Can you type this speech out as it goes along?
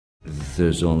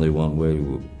there's only one way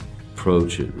to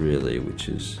approach it, really, which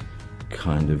is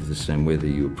kind of the same way that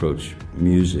you approach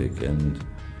music. And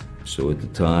so at the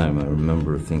time, I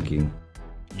remember thinking,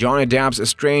 Johnny Depp's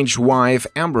estranged wife,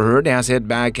 Amber Heard, has hit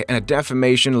back in a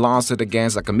defamation lawsuit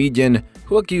against a comedian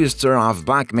who accused her of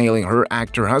blackmailing her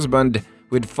actor husband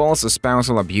with false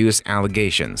spousal abuse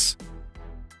allegations.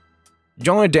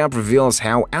 Johnny Depp reveals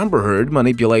how Amber Heard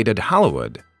manipulated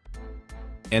Hollywood.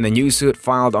 In a new suit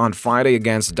filed on Friday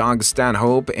against Doug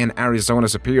Stanhope in Arizona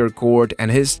Superior Court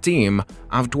and his team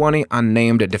of 20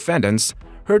 unnamed defendants,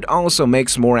 Heard also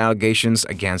makes more allegations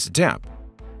against Depp.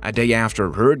 A day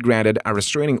after Heard granted a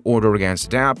restraining order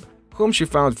against Depp, whom she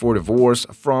filed for divorce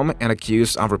from and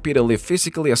accused of repeatedly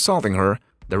physically assaulting her,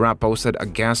 the rap posted a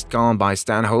guest column by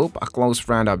Stanhope, a close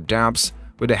friend of Depp's,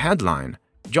 with the headline,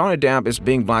 "Johnny Depp is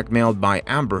being blackmailed by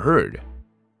Amber Heard."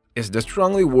 Is the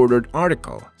strongly worded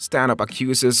article. Stanhope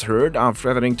accuses Heard of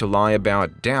threatening to lie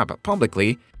about Depp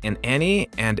publicly in any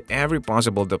and every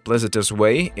possible duplicitous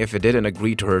way if he didn't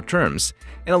agree to her terms,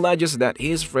 and alleges that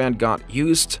his friend got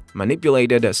used,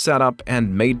 manipulated, set up,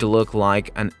 and made to look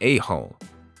like an a-hole.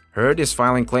 Heard is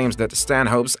filing claims that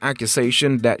Stanhope's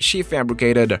accusation that she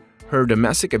fabricated her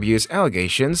domestic abuse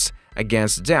allegations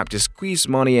against Depp to squeeze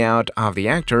money out of the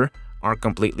actor are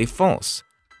completely false.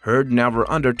 Heard never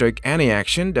undertook any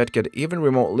action that could even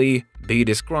remotely be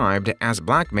described as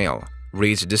blackmail,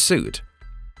 reads the suit.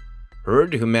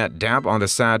 Heard, who met Depp on the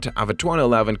set of a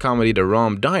 2011 comedy The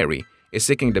Rum Diary, is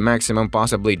seeking the maximum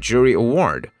possibly jury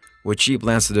award, which she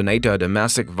plans to donate to a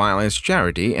domestic violence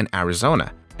charity in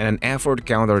Arizona, in an effort to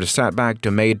counter the setback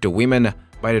made to women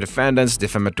by the defendant's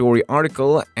defamatory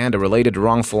article and the related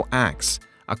wrongful acts,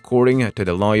 according to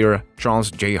the lawyer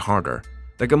Charles J. Harder.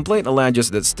 The complaint alleges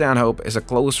that Stanhope is a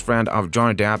close friend of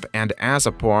Johnny Depp and, as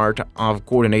a part of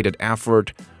coordinated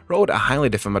effort, wrote a highly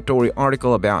defamatory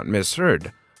article about Ms.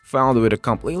 Heard, found with a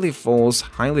completely false,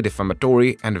 highly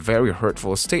defamatory, and very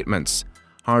hurtful statements,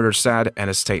 Harder said in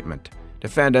a statement.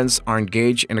 Defendants are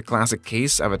engaged in a classic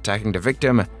case of attacking the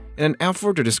victim in an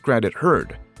effort to discredit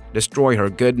Heard, destroy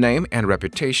her good name and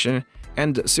reputation,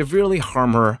 and severely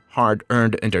harm her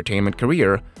hard-earned entertainment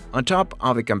career, on top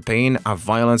of the campaign of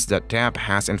violence that Depp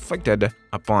has inflicted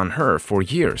upon her for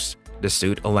years, the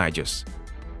suit alleges.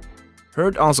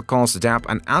 Heard also calls Depp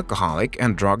an alcoholic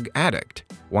and drug addict,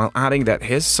 while adding that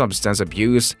his substance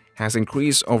abuse has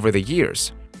increased over the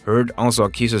years. Heard also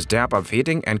accuses Depp of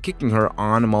hitting and kicking her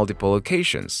on multiple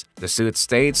occasions. The suit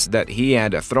states that he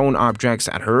had thrown objects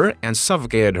at her and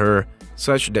suffocated her,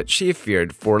 such that she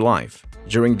feared for life.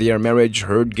 During their marriage,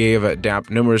 Heard gave Depp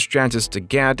numerous chances to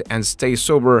get and stay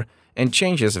sober and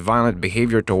change his violent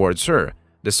behavior towards her,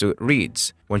 the suit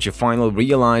reads. When she finally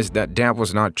realized that Depp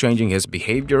was not changing his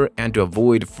behavior and to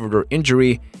avoid further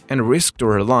injury and risk to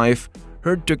her life,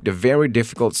 Heard took the very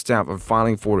difficult step of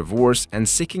filing for divorce and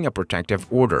seeking a protective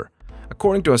order.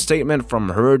 According to a statement from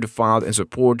Heard filed in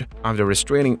support of the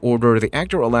restraining order, the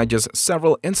actor alleges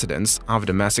several incidents of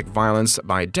domestic violence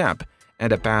by Depp in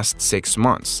the past 6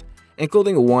 months,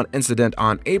 including one incident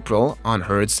on April on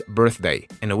Heard's birthday,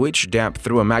 in which Depp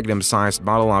threw a magnum-sized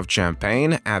bottle of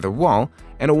champagne at the wall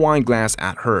and a wine glass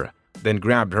at her, then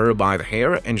grabbed her by the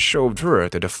hair and shoved her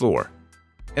to the floor.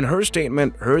 In her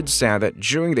statement, Heard said that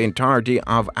during the entirety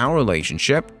of our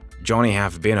relationship, Johnny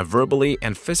have been verbally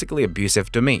and physically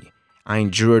abusive to me. I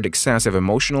endured excessive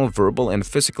emotional, verbal, and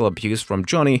physical abuse from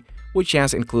Johnny, which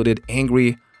has included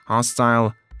angry,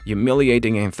 hostile,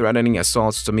 humiliating and threatening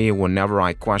assaults to me whenever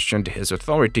I questioned his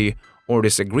authority or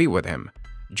disagree with him.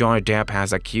 Johnny Depp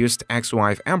has accused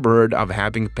ex-wife Amber Heard of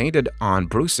having painted on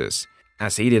bruises,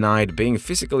 as he denied being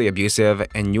physically abusive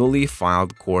in newly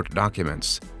filed court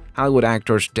documents. Hollywood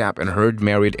actors Depp and Heard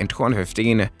married in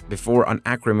 2015 before an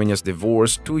acrimonious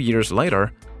divorce 2 years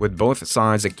later, with both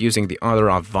sides accusing the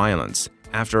other of violence.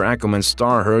 After Aquaman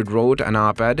star Heard wrote an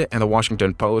op-ed in the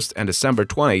Washington Post in December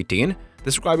 2018,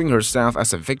 describing herself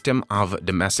as a victim of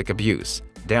domestic abuse.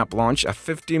 Depp launched a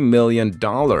 $50 million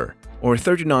or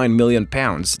 39 million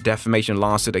pounds defamation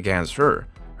lawsuit against her.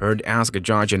 Heard asked a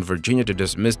judge in Virginia to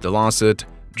dismiss the lawsuit,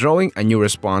 drawing a new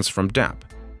response from Depp.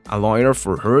 A lawyer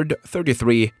for Heard,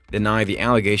 33, denied the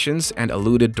allegations and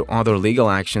alluded to other legal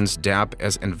actions Depp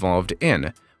is involved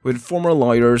in with former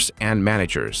lawyers and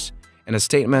managers. In a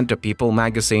statement to People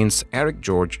magazine's Eric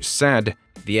George said,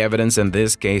 "The evidence in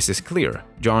this case is clear.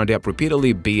 Johnny Depp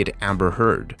repeatedly beat Amber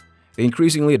Heard. The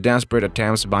increasingly desperate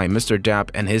attempts by Mr. Depp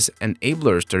and his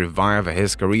enablers to revive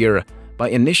his career by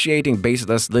initiating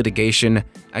baseless litigation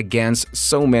against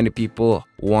so many people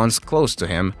once close to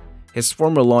him, his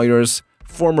former lawyers,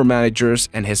 former managers,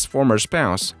 and his former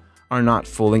spouse, are not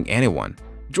fooling anyone.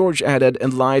 George added,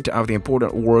 in light of the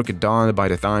important work done by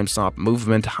the Time's Up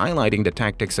movement highlighting the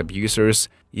tactics abusers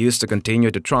used to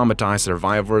continue to traumatize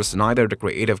survivors, neither the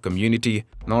creative community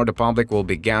nor the public will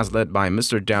be gaslit by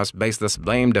Mr. Depp's baseless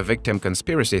blame the victim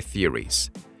conspiracy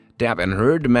theories. Depp and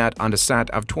Heard met on the set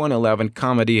of 2011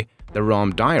 comedy The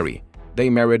Rome Diary. They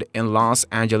married in Los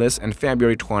Angeles in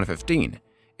February 2015.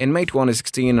 In May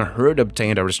 2016, Heard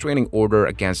obtained a restraining order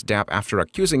against Depp after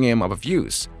accusing him of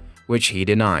abuse, which he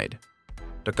denied.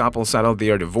 The couple settled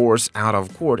their divorce out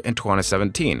of court in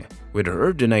 2017, with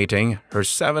Heard donating her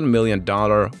 $7 million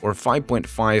or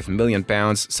 £5.5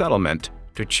 million settlement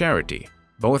to charity.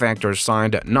 Both actors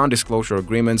signed non-disclosure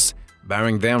agreements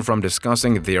barring them from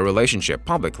discussing their relationship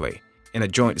publicly. In a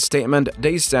joint statement,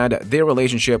 they said their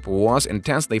relationship was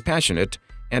intensely passionate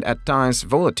and at times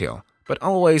volatile, but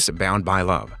always bound by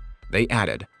love. They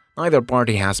added, neither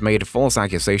party has made false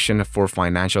accusation for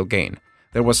financial gain.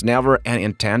 There was never an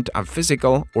intent of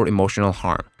physical or emotional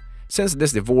harm. Since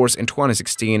this divorce in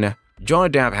 2016, Johnny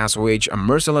Depp has waged a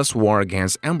merciless war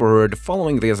against Amber Heard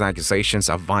following these accusations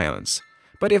of violence.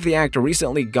 But if the actor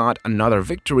recently got another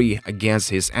victory against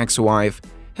his ex-wife,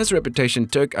 his reputation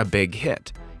took a big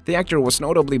hit. The actor was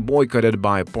notably boycotted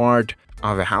by part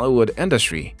of the Hollywood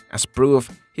industry. As proof,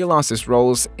 he lost his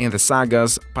roles in the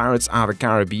sagas Pirates of the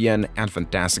Caribbean and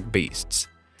Fantastic Beasts.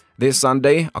 This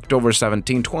Sunday, October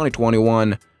 17,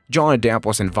 2021, Johnny Depp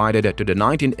was invited to the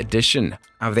 19th edition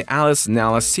of the Alice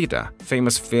nella Sita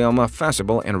famous film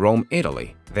festival in Rome,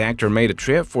 Italy. The actor made a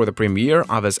trip for the premiere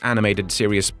of his animated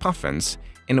series Puffins,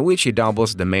 in which he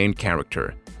doubles the main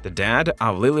character. The dad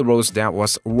of Lily Rose Depp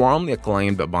was warmly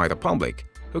acclaimed by the public,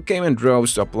 who came in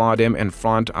droves to applaud him in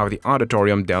front of the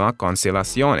Auditorium della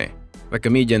Consolazione. The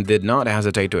comedian did not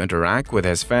hesitate to interact with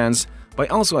his fans by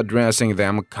also addressing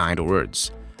them kind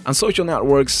words. On social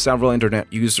networks, several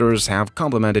internet users have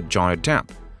complimented Johnny Depp.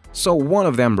 So one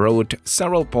of them wrote,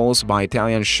 several polls by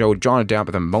Italians show Johnny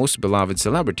Depp the most beloved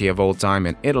celebrity of all time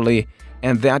in Italy,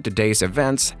 and that today's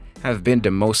events have been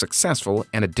the most successful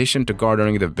in addition to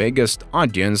garnering the biggest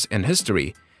audience in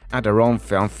history at the Rome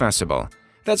Film Festival.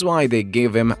 That's why they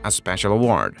gave him a special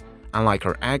award. Unlike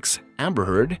her ex, Amber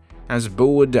Heard, as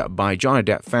booed by Johnny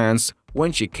Depp fans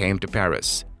when she came to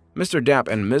Paris. Mr. Depp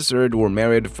and Ms. Heard were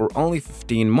married for only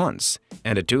 15 months,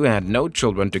 and the two had no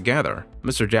children together.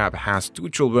 Mr. Depp has 2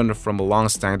 children from a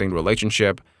long-standing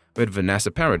relationship with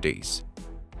Vanessa Paradis,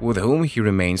 with whom he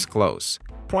remains close.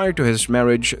 Prior to his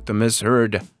marriage to Ms.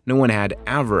 Heard, no one had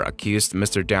ever accused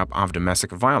Mr. Depp of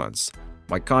domestic violence.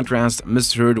 By contrast,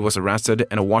 Ms. Heard was arrested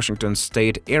in a Washington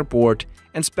state airport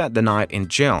and spent the night in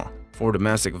jail for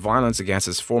domestic violence against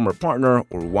his former partner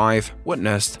or wife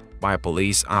witnessed by a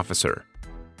police officer.